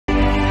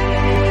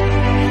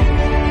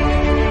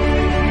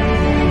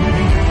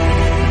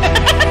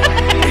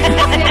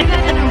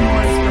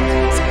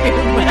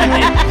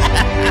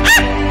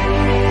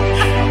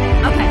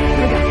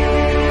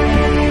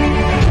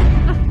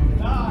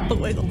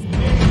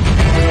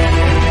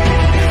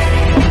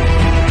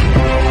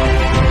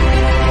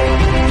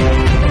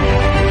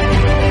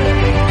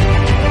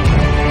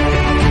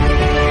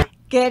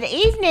Good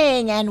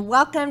evening and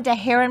welcome to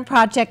Herren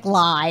Project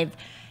Live.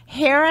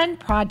 Herren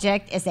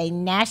Project is a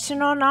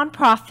national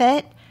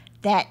nonprofit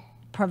that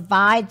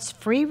provides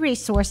free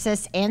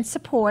resources and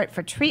support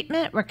for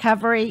treatment,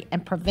 recovery,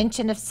 and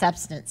prevention of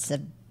substance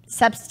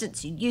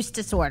use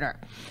disorder.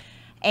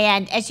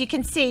 And as you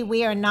can see,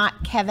 we are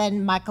not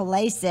Kevin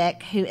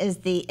Michael-Lasik, who is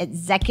the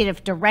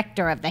executive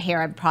director of the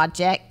Herren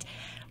Project.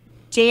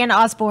 Jan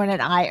Osborne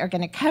and I are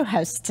going to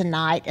co-host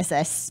tonight as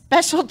a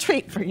special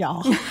treat for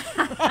y'all.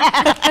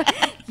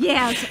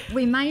 Yes,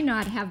 we may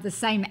not have the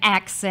same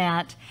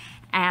accent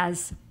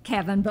as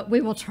Kevin, but we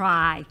will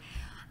try.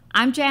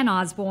 I'm Jan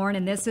Osborne,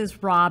 and this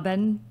is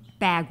Robin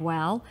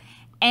Bagwell,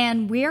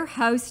 and we're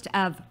host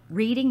of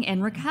Reading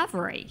in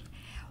Recovery.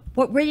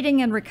 What Reading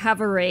in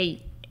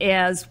Recovery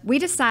is, we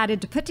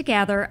decided to put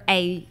together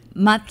a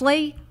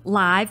monthly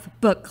live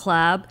book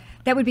club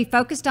that would be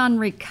focused on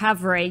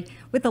recovery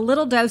with a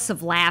little dose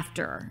of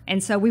laughter.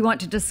 And so we want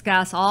to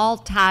discuss all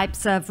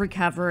types of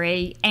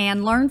recovery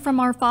and learn from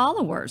our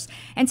followers.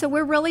 And so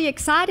we're really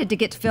excited to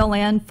get to fill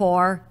in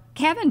for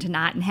Kevin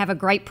tonight and have a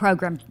great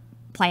program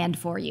planned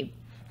for you.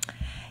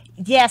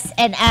 Yes,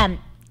 and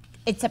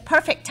it's a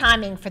perfect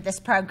timing for this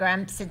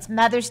program since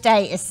Mother's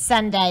Day is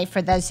Sunday,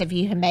 for those of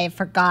you who may have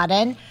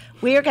forgotten.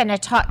 We are going to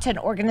talk to an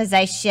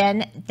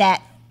organization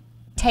that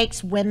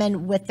takes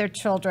women with their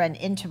children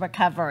into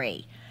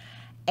recovery.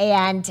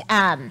 And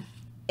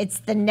it's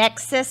the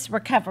Nexus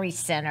Recovery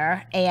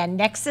Center, and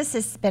Nexus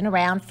has been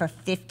around for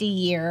 50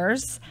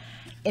 years.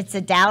 It's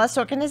a Dallas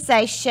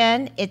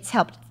organization. It's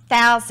helped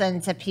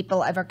thousands of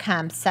people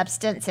overcome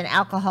substance and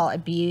alcohol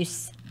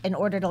abuse in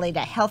order to lead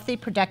a healthy,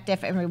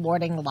 productive, and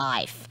rewarding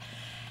life.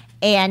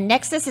 And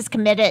Nexus is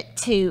committed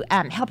to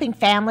helping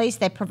families.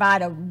 They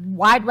provide a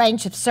wide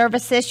range of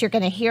services. You're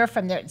going to hear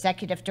from their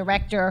executive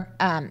director,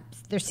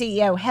 their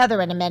CEO,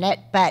 Heather, in a minute,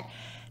 but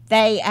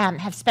they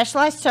have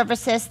specialized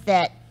services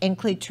that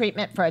include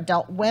treatment for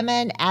adult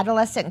women,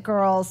 adolescent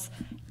girls,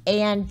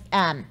 and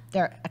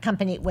they're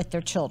accompanied with their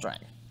children.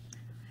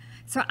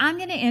 So I'm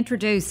going to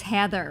introduce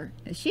Heather.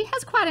 She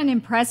has quite an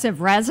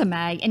impressive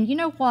resume. And you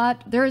know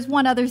what? There is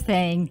one other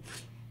thing.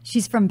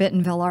 She's from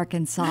Bentonville,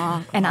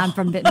 Arkansas, and I'm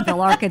from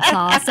Bentonville,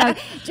 Arkansas. So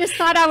just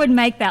thought I would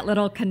make that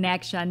little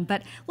connection.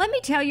 But let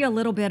me tell you a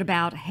little bit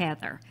about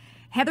Heather.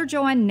 Heather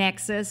joined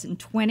Nexus in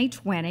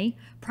 2020.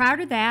 Prior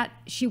to that,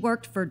 she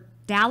worked for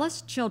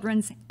Dallas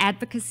Children's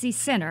Advocacy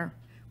Center,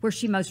 where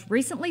she most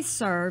recently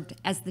served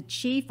as the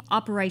Chief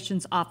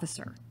Operations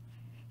Officer.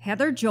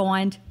 Heather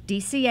joined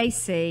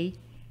DCAC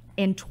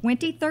in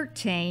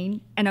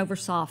 2013 and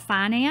oversaw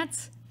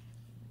finance,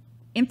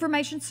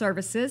 information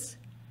services,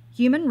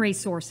 human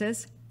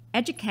resources,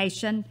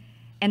 education,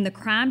 and the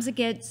Crimes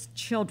Against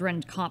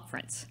Children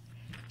Conference.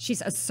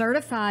 She's a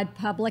certified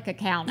public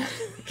accountant.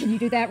 Can you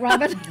do that,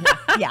 Robin?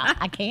 Yeah,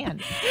 I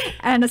can.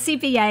 And a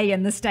CPA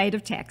in the state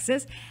of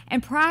Texas.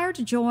 And prior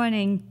to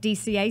joining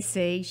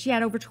DCAC, she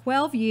had over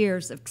 12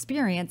 years of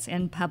experience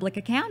in public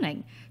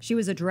accounting. She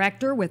was a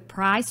director with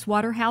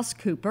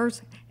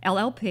PricewaterhouseCoopers,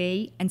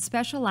 LLP, and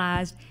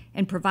specialized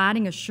in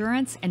providing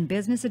assurance and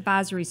business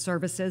advisory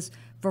services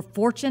for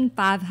Fortune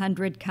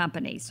 500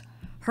 companies.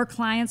 Her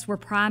clients were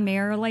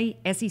primarily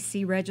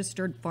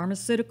SEC-registered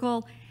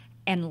pharmaceutical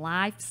and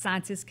life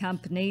sciences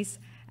companies,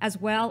 as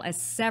well as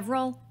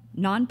several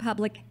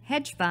non-public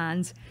hedge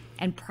funds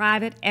and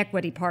private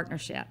equity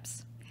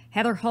partnerships.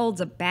 Heather holds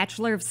a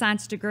Bachelor of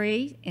Science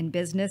degree in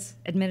Business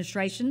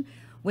Administration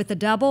with a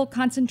double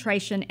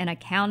concentration in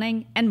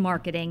accounting and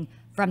marketing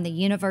from the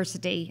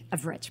University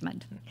of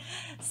Richmond.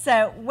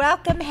 So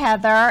welcome,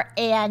 Heather,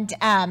 and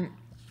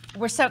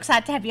we're so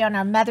excited to have you on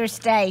our Mother's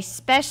Day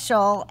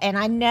special. And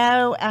I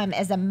know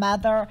as a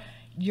mother,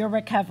 your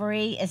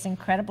recovery is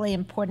incredibly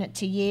important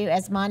to you,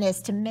 as mine is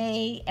to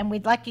me, and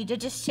we'd like you to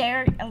just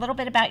share a little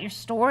bit about your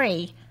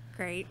story.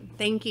 Great.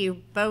 Thank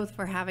you both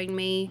for having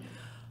me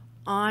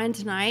on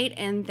tonight,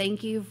 and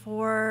thank you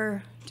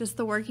for just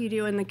the work you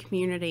do in the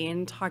community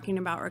and talking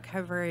about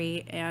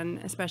recovery, and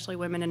especially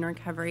women in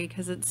recovery,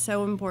 because it's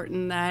so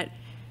important that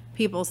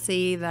people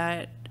see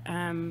that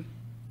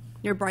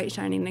you're bright,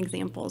 shining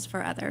examples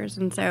for others.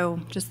 And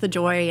so just the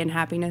joy and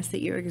happiness that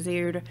you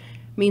exude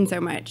means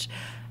so much.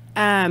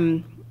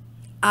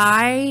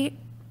 I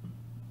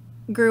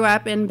grew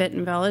up in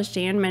Bentonville, as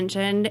Jan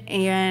mentioned,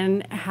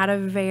 and had a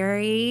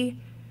very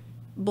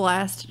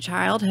blessed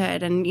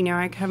childhood. And, you know,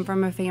 I come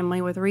from a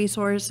family with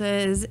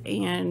resources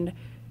and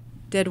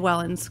did well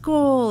in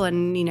school.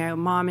 And, you know,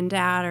 mom and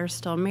dad are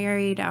still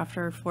married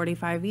after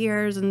 45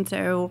 years. And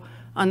so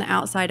on the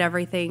outside,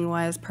 everything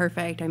was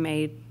perfect. I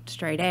made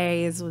straight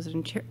A's, was a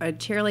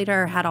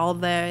cheerleader, had all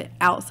the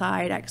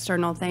outside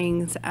external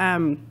things.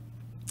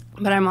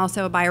 But I'm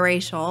also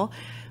biracial.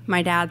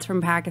 My dad's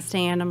from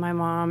Pakistan and my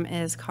mom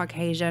is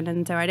Caucasian,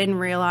 and so I didn't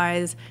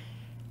realize,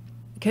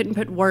 couldn't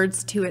put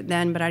words to it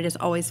then, but I just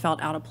always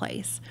felt out of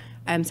place.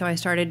 So I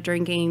started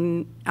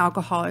drinking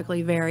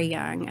alcoholically very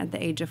young, at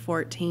the age of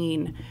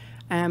 14.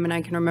 And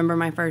I can remember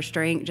my first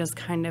drink just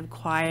kind of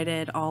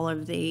quieted all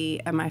of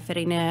the, am I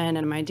fitting in?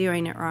 Am I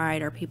doing it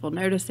right? Are people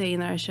noticing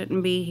that I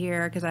shouldn't be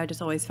here? Because I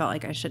just always felt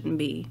like I shouldn't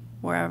be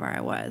wherever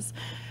I was.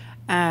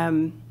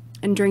 And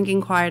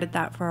drinking quieted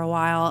that for a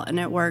while, and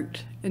it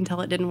worked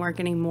until it didn't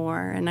work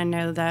anymore. And I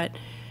know that,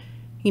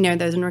 you know,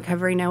 those in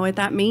recovery know what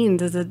that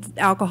means, is it's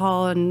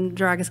alcohol and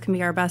drugs can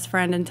be our best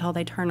friend until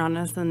they turn on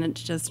us, and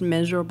it's just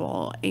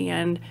miserable.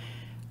 And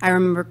I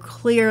remember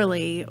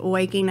clearly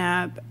waking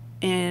up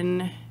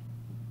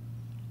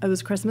it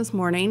was Christmas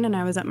morning, and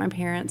I was at my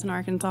parents' in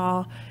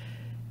Arkansas,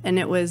 and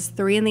it was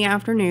 3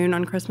 p.m.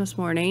 on Christmas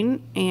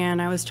morning,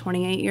 and I was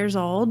 28 years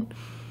old,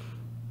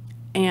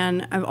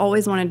 and I've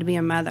always wanted to be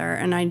a mother,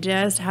 and I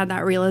just had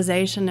that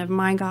realization of,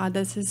 my God,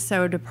 this is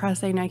so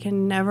depressing. I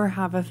can never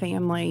have a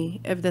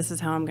family if this is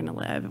how I'm going to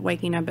live.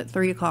 Waking up at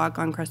 3 o'clock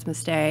on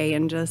Christmas Day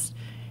and just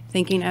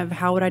thinking of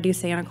how would I do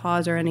Santa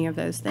Claus or any of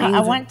those things. I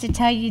want to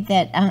tell you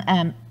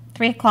that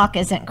 3 o'clock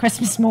isn't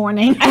Christmas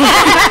morning.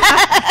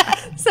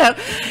 So,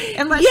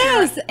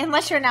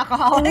 unless you're an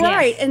alcoholic.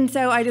 Right. And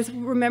so I just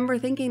remember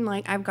thinking,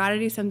 like, I've got to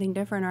do something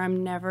different or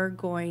I'm never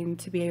going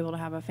to be able to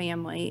have a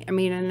family. I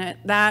mean, and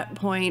at that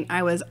point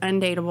I was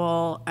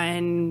undateable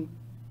and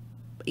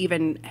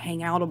even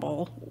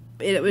hangoutable.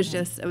 It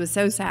was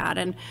so sad.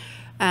 And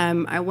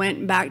I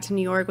went back to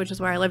New York, which is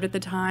where I lived at the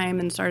time,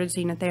 and started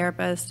seeing a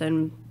therapist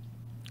and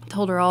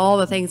told her all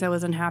the things I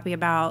was unhappy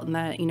about, and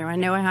that, you know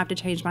I have to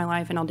change my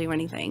life and I'll do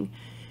anything.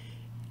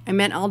 I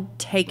meant I'll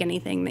take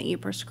anything that you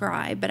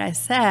prescribe, but I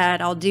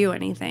said I'll do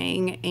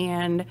anything.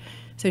 And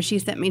so she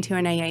sent me to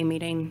an AA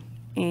meeting,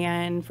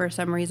 and for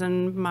some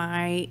reason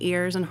my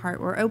ears and heart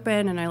were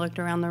open, and I looked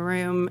around the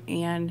room,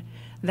 and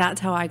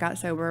that's how I got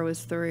sober,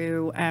 was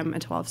through a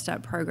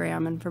 12-step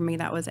program. And for me,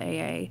 that was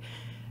AA.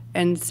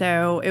 And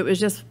so it was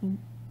just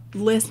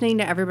listening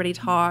to everybody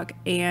talk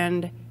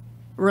and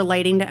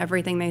relating to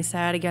everything they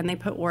said. Again, they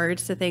put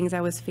words to things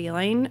I was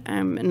feeling.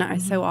 And I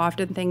so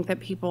often think that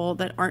people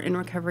that aren't in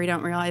recovery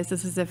don't realize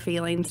this is a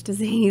feelings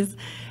disease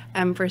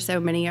for so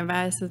many of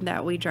us,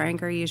 that we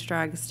drank or used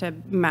drugs to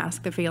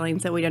mask the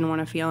feelings that we didn't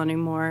want to feel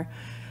anymore.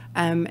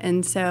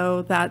 And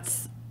so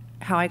that's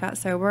how I got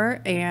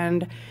sober.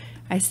 And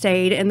I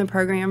stayed in the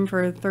program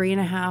for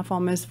 3.5,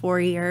 almost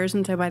 4 years.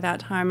 And so by that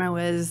time I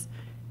was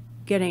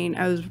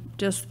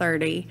just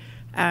 30.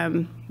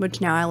 Which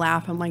now I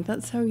laugh. I'm like,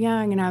 that's so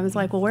young. And I was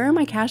like, well, where are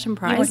my cash and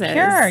prizes?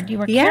 You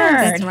were cured.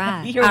 That's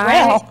right. You're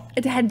well.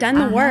 I had done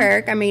the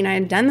work. I mean, I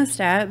had done the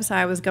steps.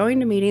 I was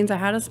going to meetings. I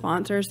had a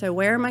sponsor. So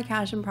where are my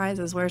cash and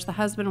prizes? Where's the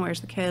husband?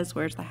 Where's the kids?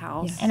 Where's the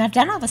house? Yes. And I've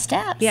done all the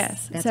steps.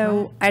 Yes. That's so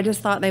right. I just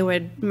thought they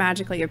would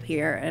magically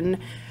appear. And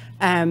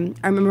I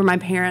remember my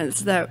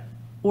parents that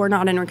were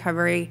not in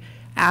recovery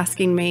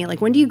asking me,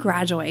 like, when do you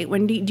graduate?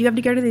 When do you have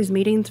to go to these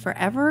meetings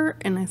forever?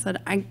 And I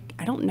said, I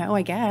don't know,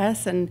 I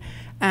guess. And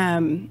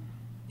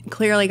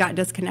clearly got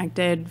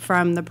disconnected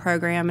from the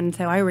program, and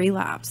so I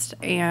relapsed.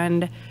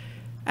 And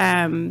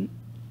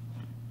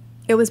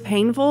it was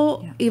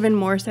painful, even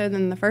more so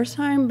than the first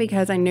time,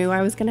 because I knew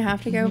I was going to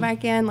have to go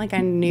back in. Like, I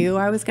knew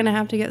I was going to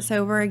have to get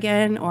sober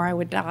again or I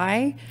would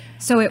die.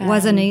 So it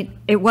wasn't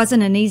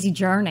an easy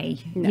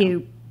journey. No.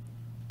 You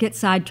get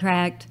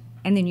sidetracked,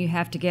 and then you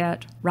have to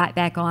get right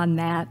back on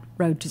that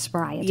road to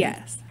sobriety.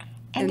 Yes.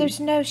 And there's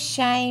no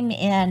shame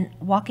in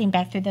walking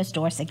back through those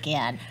doors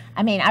again.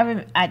 I mean,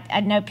 I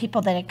know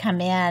people that have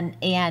come in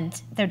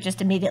and they're just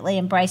immediately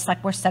embraced,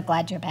 like, we're so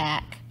glad you're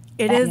back.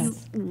 It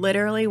is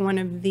literally one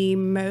of the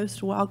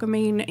most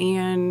welcoming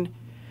and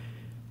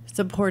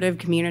supportive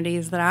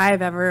communities that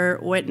I've ever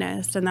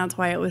witnessed. And that's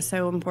why it was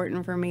so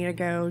important for me to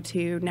go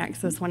to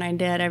Nexus when I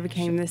did. I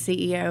became the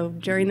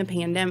CEO during the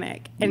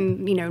pandemic,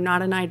 and,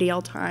 not an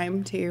ideal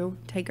time to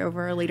take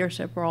over a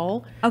leadership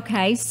role.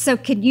 Okay, so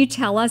can you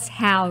tell us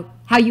how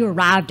you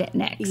arrived at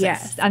Nexus?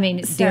 Yes. I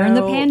mean, during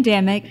the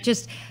pandemic,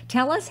 just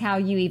tell us how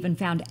you even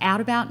found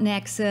out about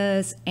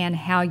Nexus and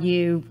how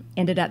you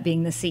ended up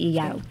being the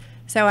CEO.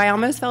 So I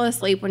almost fell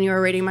asleep when you were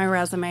reading my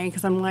resume,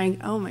 because I'm like,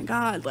 oh my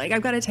God, like,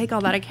 I've got to take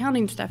all that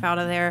accounting stuff out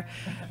of there.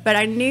 But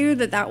I knew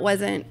that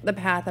wasn't the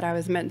path that I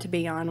was meant to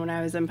be on when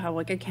I was in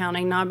public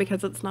accounting, not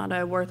because it's not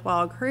a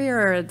worthwhile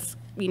career. It's,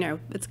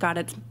 it's got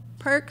its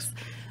perks.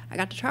 I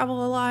got to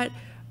travel a lot,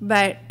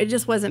 but it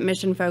just wasn't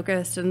mission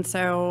focused. And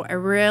so I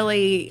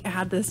really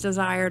had this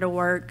desire to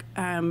work,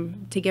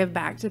 to give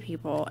back to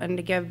people and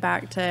to give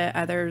back to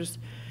others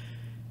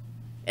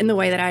in the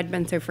way that I'd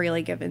been so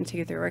freely given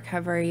to through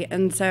recovery.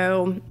 And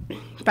so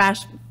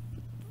fast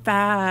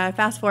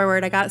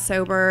forward, I got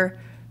sober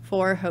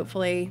for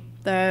hopefully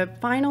the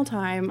final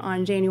time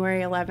on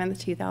January 11th,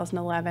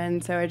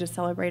 2011. So I just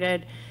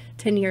celebrated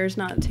 10 years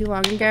not too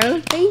long ago.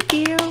 Thank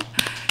you.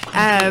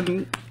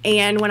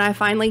 And when I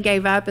finally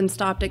gave up and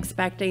stopped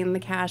expecting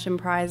the cash and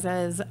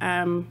prizes,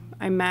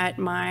 I met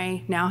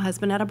my now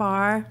husband at a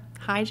bar.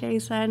 Hi,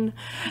 Jason.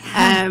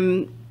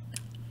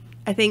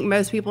 I think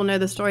most people know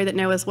the story that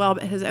know us well,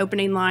 but his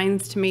opening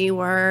lines to me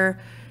were,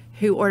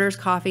 who orders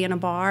coffee in a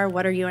bar?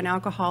 What are you, an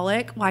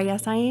alcoholic? Why,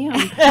 yes, I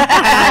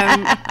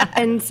am.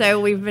 And so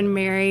we've been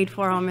married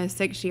for almost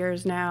 6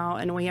 years now,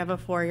 and we have a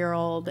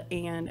 4-year-old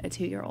and a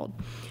 2-year-old.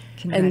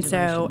 And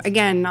so,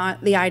 again,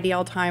 not the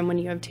ideal time when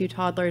you have 2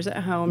 toddlers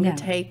at home to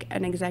take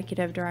an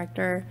executive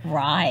director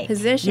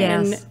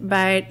position. Yes.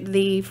 But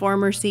the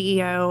former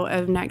CEO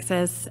of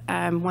Nexus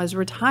was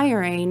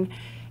retiring,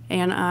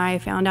 and I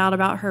found out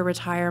about her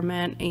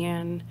retirement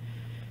and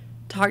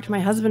talked to my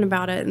husband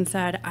about it and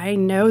said, I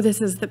know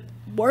this is the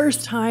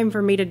worst time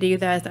for me to do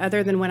this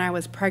other than when I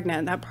was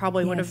pregnant. That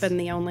probably would have been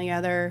the only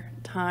other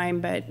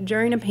time. But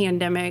during a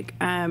pandemic,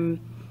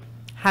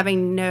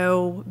 having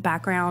no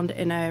background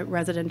in a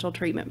residential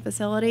treatment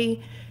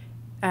facility,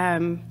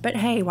 but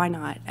hey, why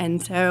not?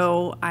 And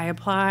so I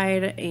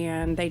applied,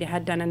 and they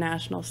had done a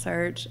national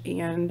search,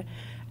 and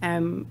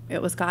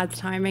it was God's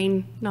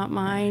timing, not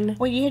mine.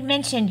 Well, you had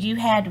mentioned you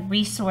had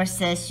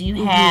resources,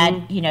 you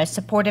had,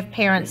 supportive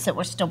parents that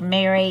were still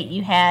married,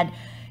 you had,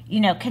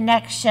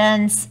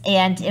 connections,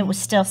 and it was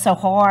still so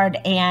hard.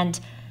 And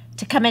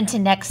to come into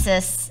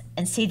Nexus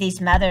and see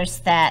these mothers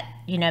that,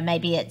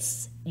 maybe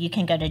it's, you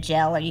can go to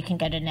jail or you can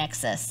go to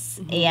Nexus,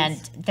 and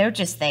they're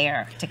just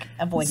there to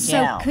avoid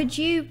jail. So could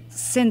you,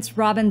 since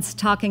Robin's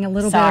talking a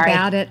little bit Sorry.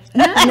 about it,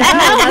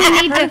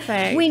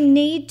 we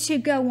need to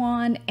go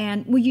on,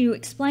 and will you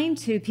explain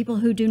to people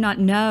who do not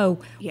know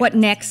what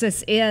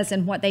Nexus is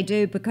and what they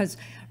do, because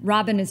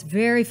Robin is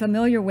very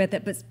familiar with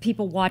it, but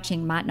people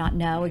watching might not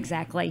know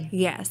exactly.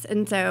 Yes,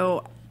 and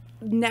so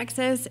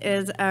Nexus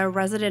is a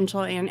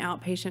residential and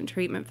outpatient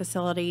treatment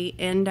facility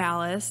in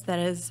Dallas that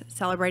is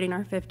celebrating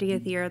our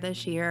 50th year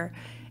this year.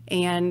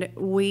 And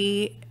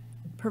we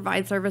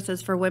provide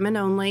services for women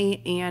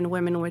only and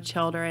women with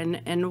children.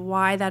 And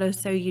why that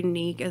is so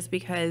unique is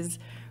because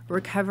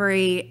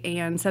recovery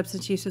and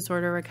substance use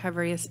disorder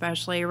recovery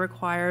especially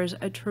requires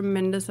a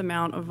tremendous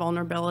amount of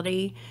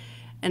vulnerability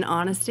and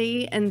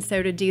honesty. And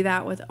so to do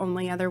that with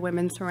only other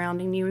women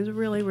surrounding you is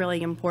really,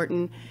 really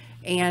important.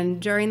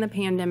 And during the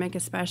pandemic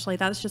especially,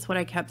 that's just what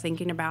I kept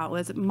thinking about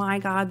was, my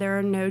God, there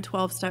are no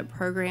 12-step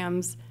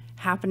programs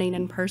happening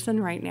in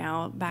person right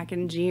now back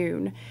in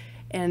June.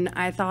 And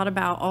I thought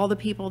about all the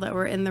people that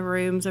were in the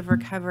rooms of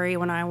recovery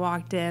when I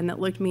walked in that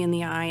looked me in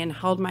the eye and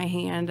held my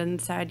hand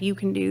and said, you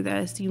can do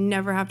this. You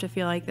never have to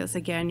feel like this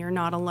again. You're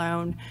not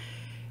alone.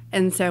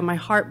 And so my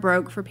heart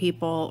broke for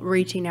people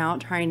reaching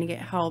out, trying to get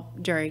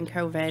help during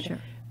COVID,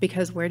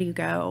 because where do you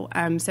go?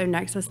 So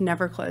Nexus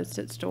never closed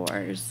its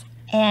doors.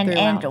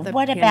 And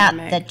what about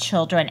the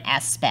children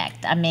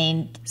aspect? I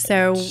mean,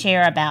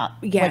 share about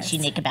what's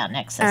unique about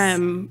Nexus.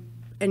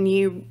 And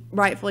you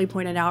rightfully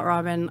pointed out,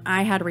 Robin,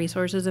 I had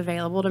resources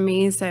available to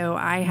me. So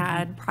I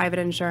had private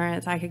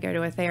insurance. I could go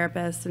to a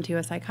therapist and to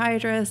a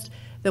psychiatrist.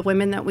 The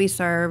women that we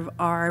serve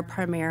are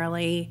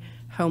primarily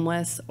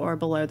homeless or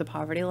below the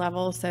poverty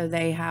level, so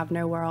they have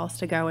nowhere else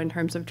to go in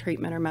terms of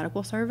treatment or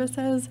medical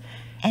services.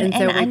 And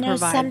so we I know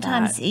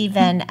sometimes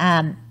even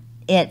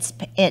it's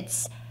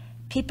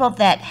people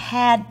that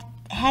had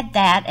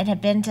that and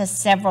have been to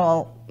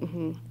several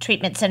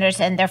treatment centers,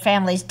 and their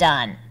family's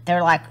done.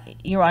 They're like,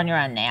 you're on your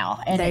own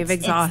now. And they've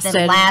exhausted. It's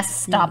the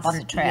last stop on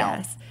the trail.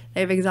 Yes.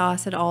 They've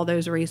exhausted all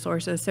those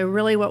resources. So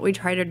really what we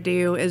try to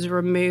do is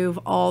remove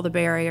all the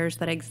barriers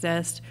that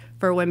exist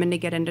for women to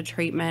get into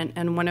treatment.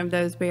 And one of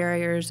those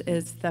barriers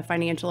is the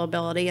financial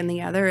ability, and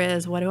the other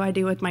is, what do I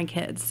do with my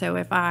kids? So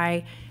if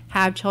I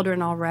have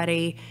children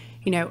already,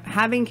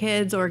 having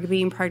kids or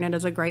being pregnant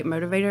is a great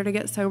motivator to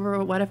get sober,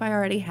 but what if I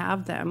already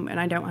have them and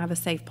I don't have a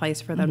safe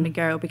place for them to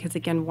go? Because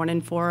again, 1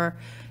 in 4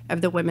 of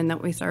the women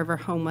that we serve are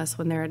homeless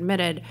when they're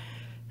admitted.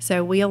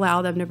 So we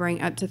allow them to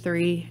bring up to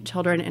 3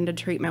 children into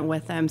treatment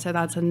with them. So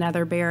that's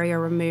another barrier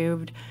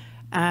removed,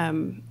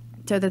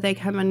 so that they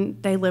come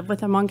and they live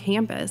with them on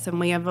campus. And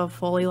we have a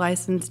fully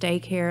licensed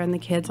daycare, and the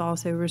kids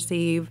also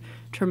receive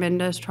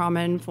tremendous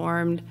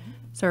trauma-informed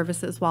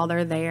services while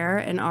they're there.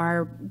 And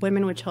our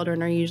women with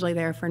children are usually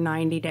there for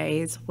 90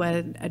 days,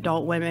 with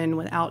adult women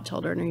without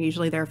children are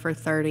usually there for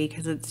 30,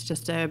 because it's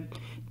just a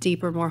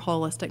deeper, more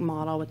holistic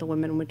model with the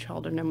women with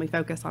children, and we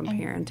focus on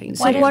parenting.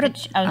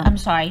 I'm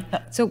sorry.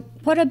 So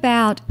what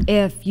about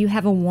if you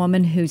have a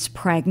woman who's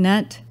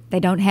pregnant, they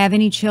don't have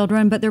any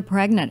children, but they're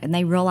pregnant and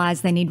they realize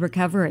they need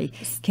recovery?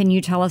 Can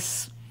you tell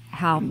us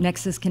how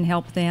Nexus can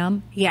help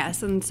them?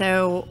 Yes, and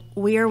so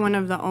we are one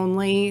of the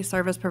only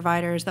service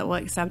providers that will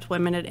accept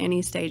women at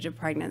any stage of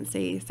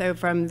pregnancy. So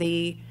from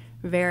the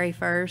very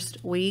first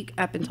week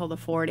up until the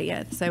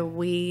 40th. So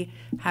we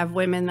have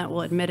women that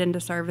will admit into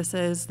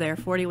services. They're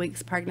 40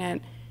 weeks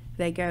pregnant.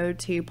 They go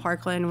to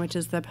Parkland, which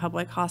is the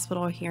public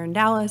hospital here in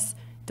Dallas,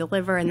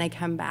 deliver, and they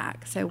come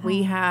back. So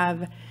we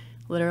have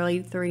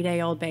literally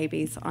 3-day-old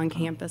babies on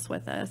campus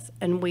with us.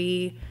 And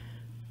we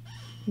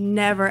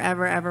never,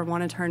 ever, ever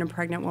want to turn a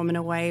pregnant woman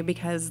away,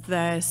 because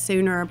the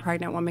sooner a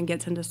pregnant woman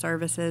gets into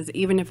services,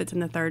 even if it's in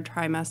the 3rd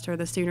trimester,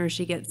 the sooner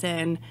she gets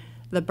in,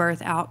 the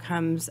birth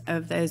outcomes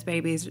of those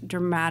babies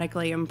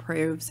dramatically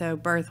improve. So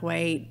birth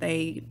weight,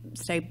 they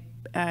stay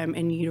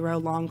in utero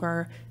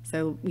longer,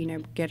 so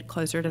get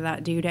closer to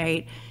that due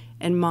date.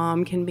 and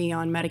mom can be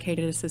on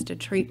medicated assisted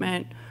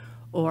treatment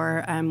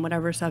or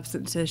whatever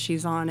substances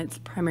she's on. It's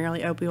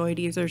primarily opioid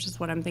users is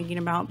what I'm thinking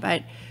about,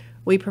 but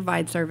we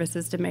provide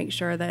services to make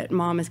sure that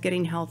mom is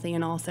getting healthy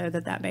and also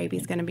that that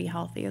baby's going to be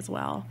healthy as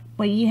well.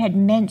 Well, you had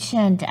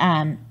mentioned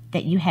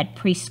that you had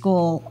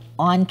preschool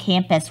on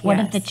campus. What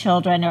if the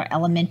children are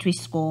elementary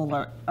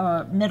school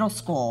or middle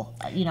school,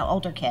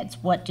 older kids?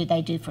 What do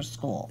they do for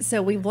school?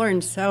 So we've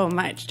learned so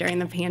much during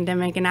the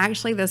pandemic, and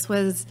actually this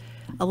was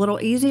a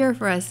little easier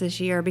for us this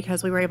year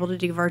because we were able to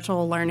do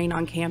virtual learning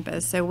on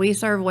campus. So we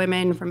serve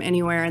women from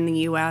anywhere in the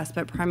U.S.,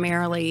 but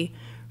primarily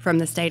from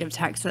the state of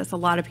Texas. A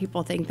lot of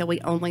people think that we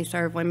only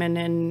serve women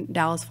in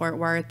Dallas-Fort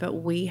Worth, but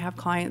we have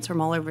clients from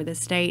all over the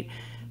state.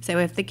 So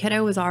if the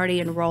kiddo was already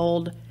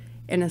enrolled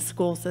in a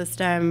school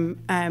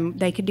system,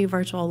 they could do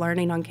virtual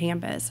learning on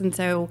campus. And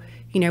so,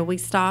 we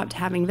stopped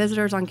having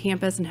visitors on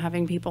campus and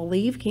having people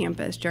leave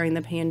campus during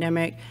the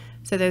pandemic.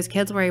 So those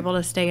kids were able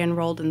to stay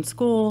enrolled in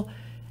school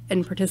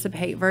and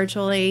participate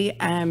virtually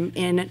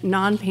in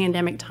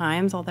non-pandemic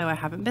times, although I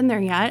haven't been there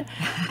yet.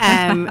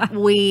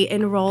 We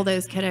enroll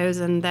those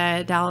kiddos in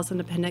the Dallas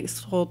Independent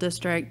School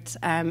District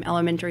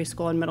elementary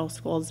school and middle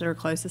schools that are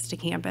closest to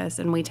campus,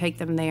 and we take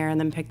them there and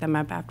then pick them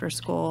up after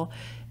school.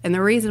 And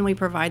the reason we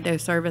provide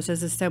those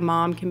services is so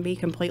mom can be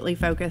completely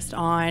focused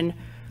on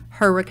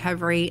her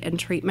recovery and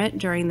treatment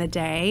during the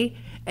day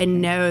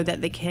and know that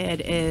the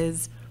kid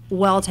is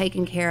well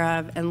taken care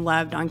of and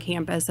loved on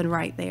campus and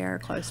right there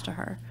close to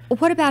her.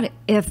 What about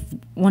if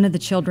one of the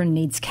children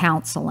needs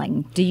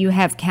counseling? Do you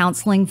have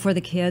counseling for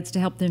the kids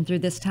to help them through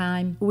this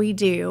time? We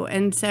do.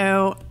 And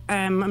so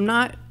I'm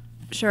not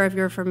sure if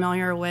you're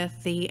familiar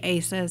with the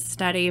ACEs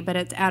study, but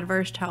it's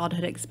Adverse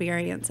Childhood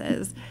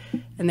Experiences.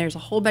 And there's a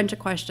whole bunch of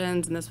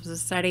questions, and this was a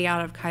study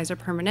out of Kaiser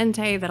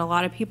Permanente that a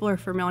lot of people are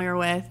familiar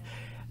with.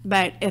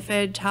 But if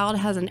a child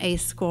has an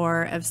ACE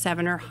score of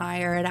 7 or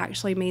higher, it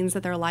actually means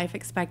that their life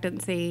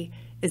expectancy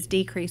is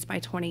decreased by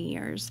 20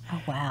 years.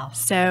 Oh, wow.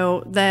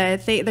 So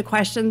the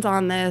questions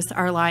on this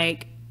are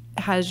like,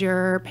 has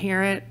your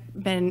parent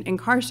been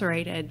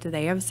incarcerated? Do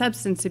they have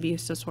substance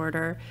abuse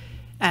disorder?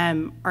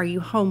 Are you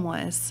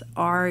homeless?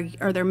 Are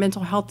there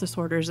mental health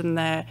disorders in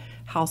the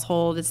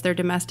household? Is there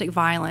domestic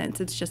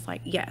violence? It's just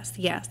like, yes,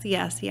 yes,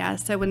 yes,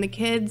 yes. So when the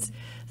kids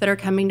that are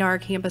coming to our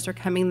campus are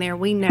coming there,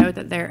 we know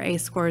that their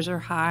ACE scores are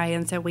high,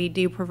 and so we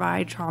do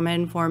provide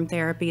trauma-informed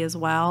therapy as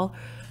well.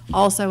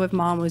 Also, if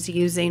mom was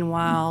using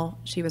while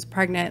she was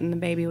pregnant and the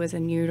baby was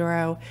in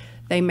utero,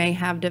 they may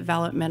have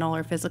developmental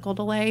or physical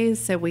delays,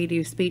 so we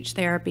do speech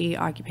therapy,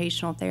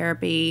 occupational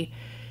therapy,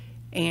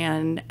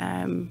 and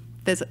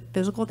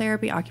physical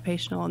therapy,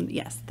 occupational, and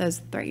yes,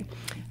 those three,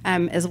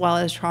 as well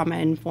as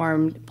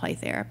trauma-informed play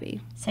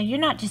therapy. So you're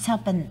not just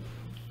helping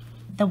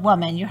the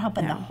woman, you're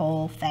helping the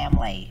whole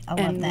family. I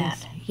love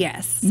that.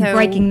 Yes. So,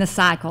 breaking the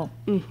cycle.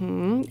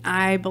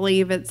 I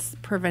believe it's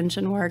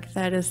prevention work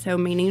that is so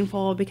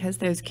meaningful because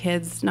those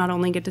kids not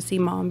only get to see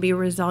mom be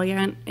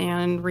resilient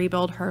and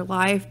rebuild her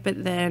life,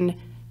 but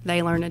then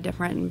they learn a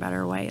different and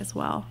better way as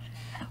well.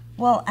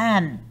 Well,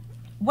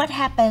 what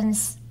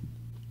happens,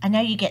 I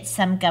know you get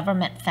some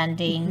government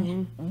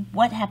funding.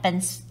 What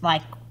happens,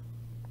 like,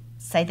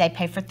 say they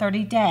pay for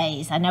 30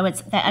 days? I know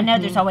I know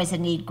there's always a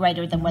need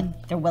greater than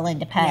what they're willing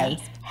to pay.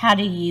 Yes. How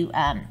do you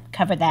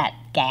cover that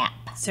gap?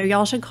 So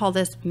y'all should call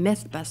this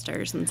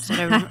Mythbusters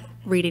instead of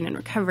Reading and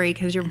Recovery,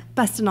 because you're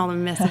busting all the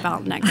myths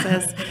about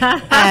Nexus.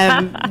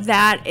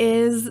 That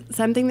is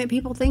something that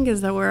people think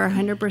is that we're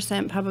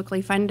 100%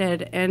 publicly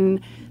funded,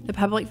 and the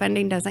public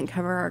funding doesn't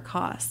cover our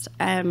cost.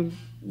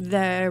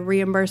 The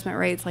reimbursement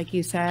rates, like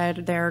you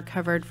said, they're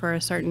covered for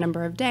a certain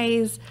number of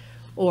days,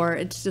 or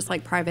it's just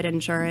like private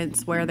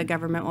insurance where the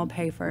government will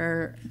pay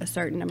for a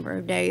certain number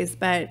of days.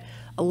 But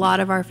a lot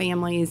of our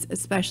families,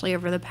 especially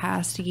over the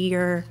past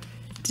year,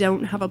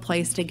 don't have a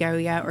place to go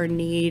yet or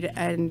need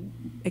an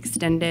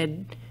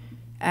extended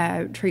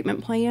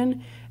treatment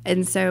plan.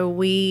 And so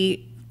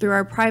through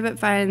our private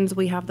funds,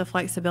 we have the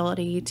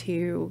flexibility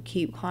to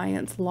keep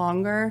clients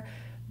longer,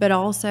 but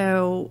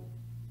also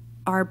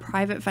our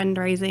private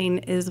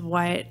fundraising is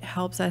what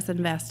helps us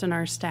invest in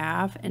our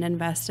staff and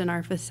invest in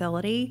our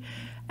facility.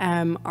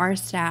 Our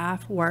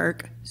staff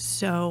work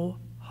so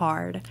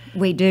hard.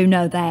 We do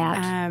know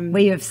that.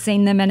 We have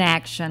seen them in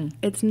action.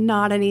 It's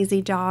not an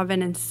easy job,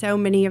 and so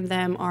many of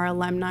them are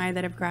alumni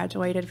that have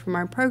graduated from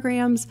our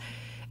programs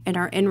and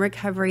are in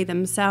recovery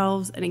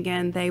themselves. And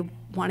again, they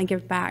want to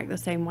give back the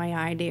same way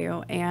I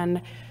do.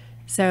 And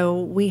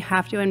so we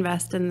have to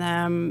invest in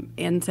them.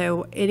 And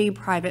so any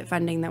private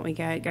funding that we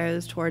get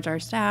goes towards our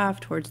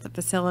staff, towards the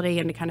facility,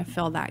 and to kind of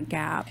fill that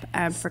gap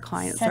for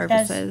client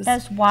services.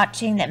 Those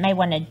watching that may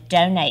want to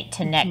donate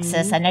to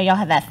Nexus, I know y'all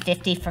have a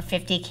 50 for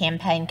 50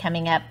 campaign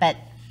coming up, but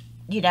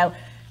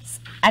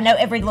I know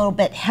every little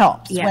bit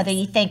helps. Yes. Whether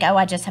you think,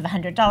 I just have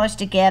 $100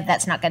 to give,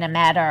 that's not going to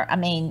matter. I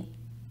mean,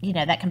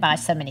 that can buy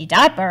so many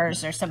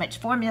diapers or so much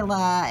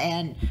formula.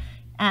 And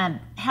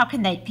how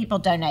can people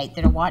donate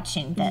that are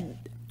watching that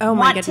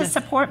want to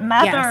support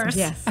mothers?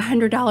 Yes.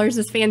 $100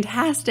 is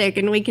fantastic,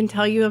 and we can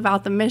tell you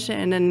about the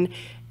mission, and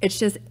it's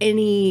just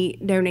any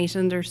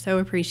donations are so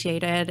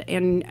appreciated.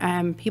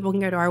 And people can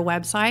go to our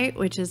website,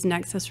 which is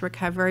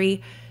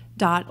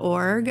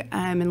nexusrecovery.org,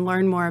 and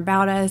learn more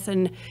about us.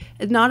 And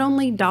it's not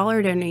only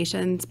dollar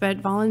donations, but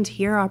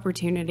volunteer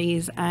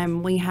opportunities.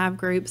 We have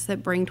groups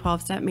that bring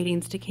 12-step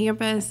meetings to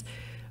campus.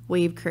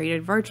 We've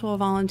created virtual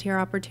volunteer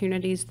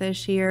opportunities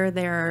this year.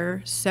 There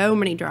are so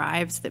many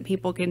drives that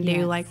people can do.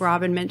 Yes. Like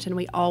Robin mentioned,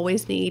 we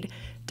always need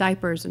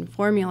diapers and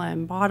formula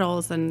and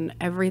bottles, and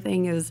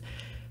everything is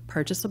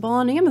purchasable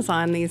on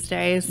Amazon these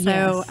days.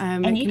 So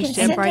and you can ship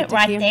send it right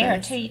there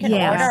campus. too. You can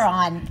order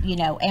on,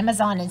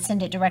 Amazon and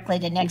send it directly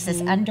to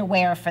Nexus.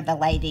 Underwear for the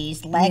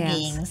ladies,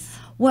 leggings. Yes.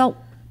 Well,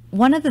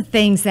 one of the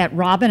things that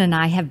Robin and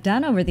I have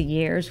done over the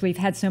years, we've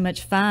had so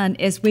much fun,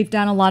 is we've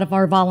done a lot of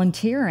our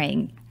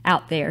volunteering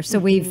out there. So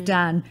we've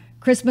done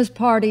Christmas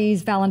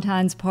parties,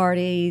 Valentine's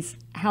parties,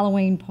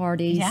 Halloween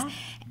parties. Yeah.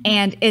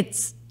 And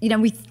it's,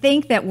 we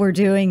think that we're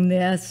doing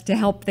this to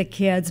help the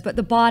kids, but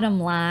the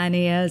bottom line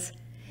is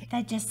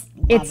They just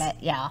love it.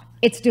 Yeah.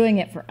 it's doing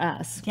it for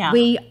us. Yeah.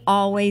 We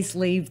always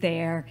leave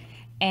there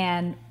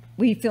and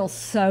we feel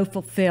so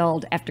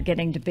fulfilled after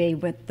getting to be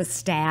with the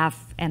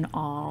staff and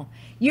all.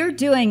 You're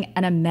doing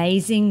an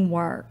amazing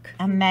work.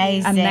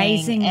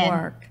 Amazing And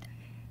work.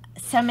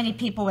 so many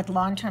people with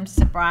long-term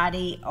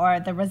sobriety are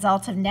the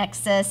result of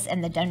Nexus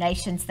and the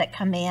donations that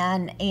come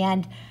in.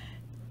 And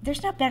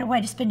there's no better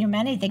way to spend your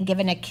money than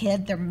giving a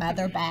kid their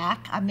mother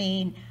back. I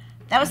mean,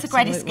 that was the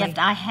greatest gift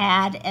I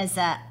had as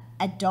a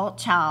adult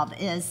child,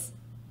 is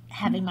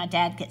having my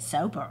dad get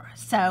sober.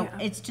 So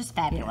it's just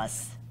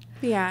fabulous.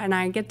 Yeah, and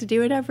I get to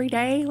do it every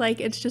day.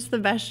 Like, it's just the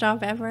best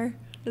job ever.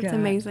 It's Good.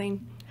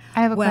 amazing.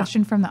 I have a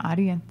question from the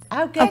audience.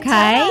 Oh, good. Okay.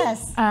 Tell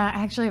us. I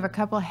actually have a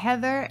couple.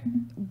 Heather,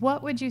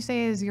 what would you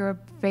say is your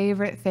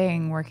favorite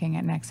thing working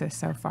at Nexus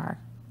so far?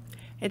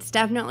 It's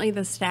definitely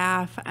the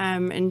staff,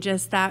 and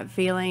just that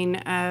feeling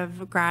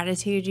of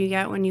gratitude you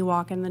get when you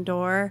walk in the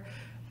door.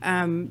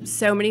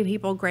 So many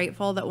people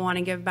grateful that want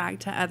to give back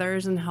to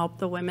others and help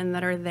the women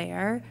that are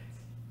there,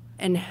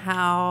 and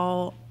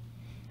how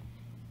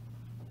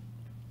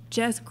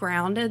just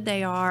grounded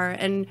they are.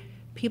 And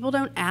people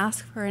don't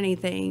ask for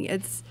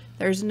anything.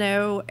 There's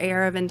no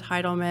air of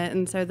entitlement.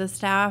 And so the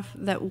staff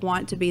that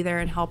want to be there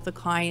and help the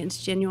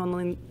clients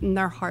genuinely in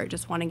their heart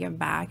just want to give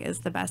back is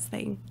the best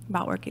thing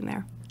about working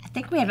there. I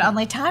think we have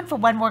only time for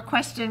one more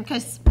question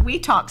because we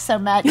talk so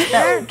much.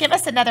 So give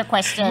us another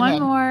question.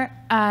 One more.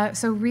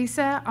 So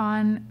Risa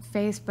on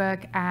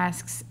Facebook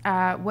asks,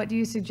 what do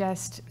you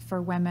suggest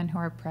for women who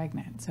are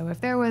pregnant? So if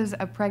there was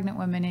a pregnant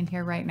woman in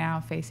here right now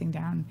facing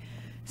down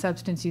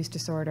substance use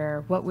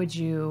disorder, what would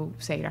you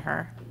say to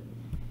her?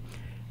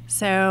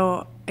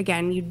 So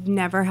again, you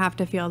never have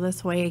to feel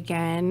this way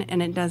again,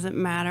 and it doesn't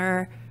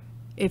matter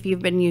if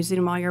you've been using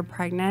them while you're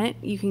pregnant.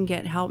 You can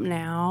get help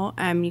now.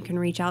 You can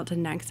reach out to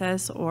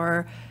Nexus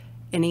or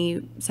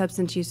any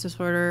substance use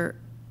disorder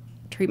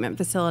treatment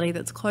facility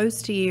that's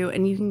close to you,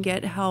 and you can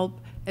get help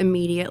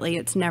immediately.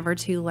 It's never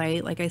too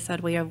late. Like I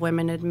said, we have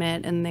women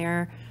admit in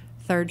their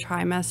third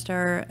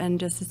trimester, and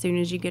just as soon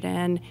as you get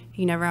in,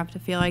 you never have to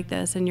feel like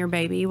this, and your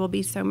baby will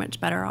be so much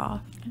better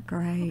off.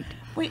 Great.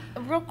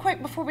 Real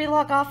quick before we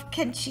log off,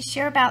 can she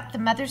share about the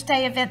Mother's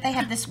Day event they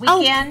have this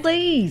weekend? Oh,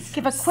 please.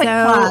 Give a quick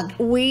plug.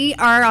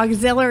 Our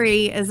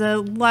auxiliary is a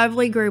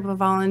lovely group of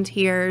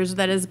volunteers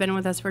that has been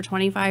with us for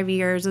 25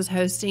 years, is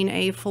hosting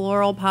a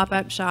floral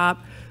pop-up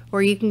shop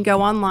where you can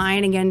go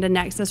online, again, to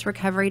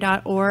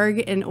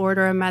nexusrecovery.org and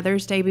order a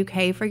Mother's Day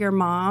bouquet for your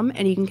mom,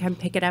 and you can come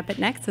pick it up at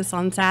Nexus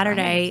on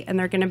Saturday, and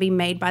they're going to be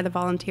made by the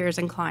volunteers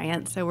and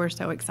clients, so we're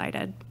so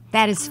excited.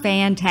 That is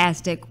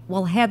fantastic.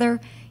 Well, Heather,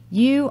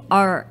 you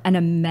are an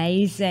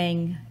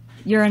amazing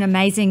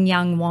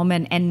young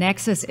woman, and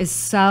Nexus is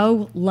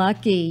so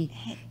lucky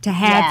to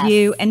have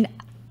you. And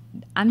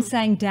I'm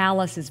saying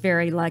Dallas is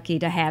very lucky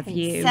to have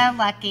you. So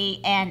lucky,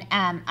 and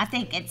I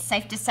think it's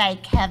safe to say,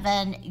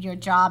 Kevin, your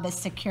job is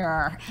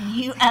secure.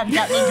 You don't need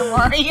to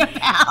worry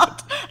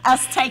about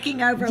us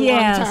taking over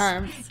long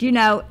term.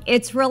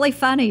 It's really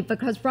funny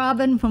because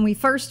Robin, when we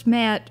first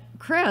met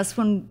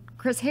when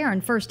Chris Herren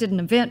first did an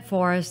event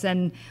for us,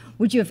 and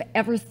would you have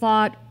ever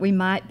thought we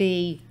might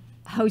be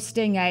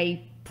hosting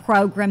a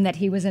program that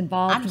he was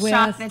involved with?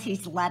 I'm shocked that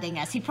he's letting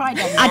us. He probably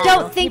doesn't know. I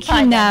don't think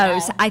he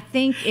knows. Know. I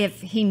think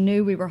if he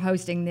knew we were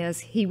hosting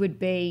this, he would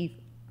be,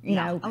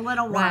 a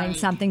little writing worried.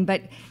 something.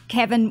 But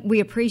Kevin,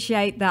 we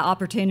appreciate the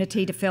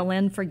opportunity to fill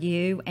in for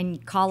you,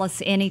 and call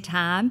us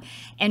anytime.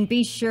 And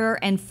be sure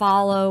and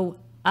follow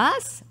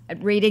us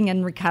at Reading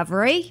and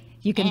Recovery.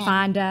 You can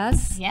find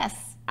us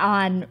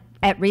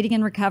at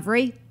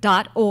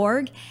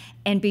readingandrecovery.org,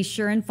 and be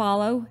sure and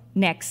follow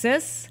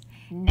Nexus.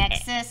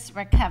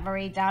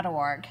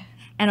 NexusRecovery.org.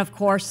 And of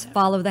course,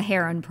 follow the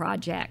Herren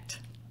Project.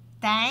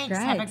 Thanks.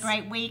 Great. Have a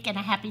great week and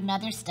a happy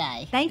Mother's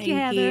Day. Thank you,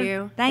 Thank Heather.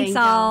 you. Thanks Thank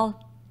y'all.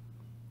 all.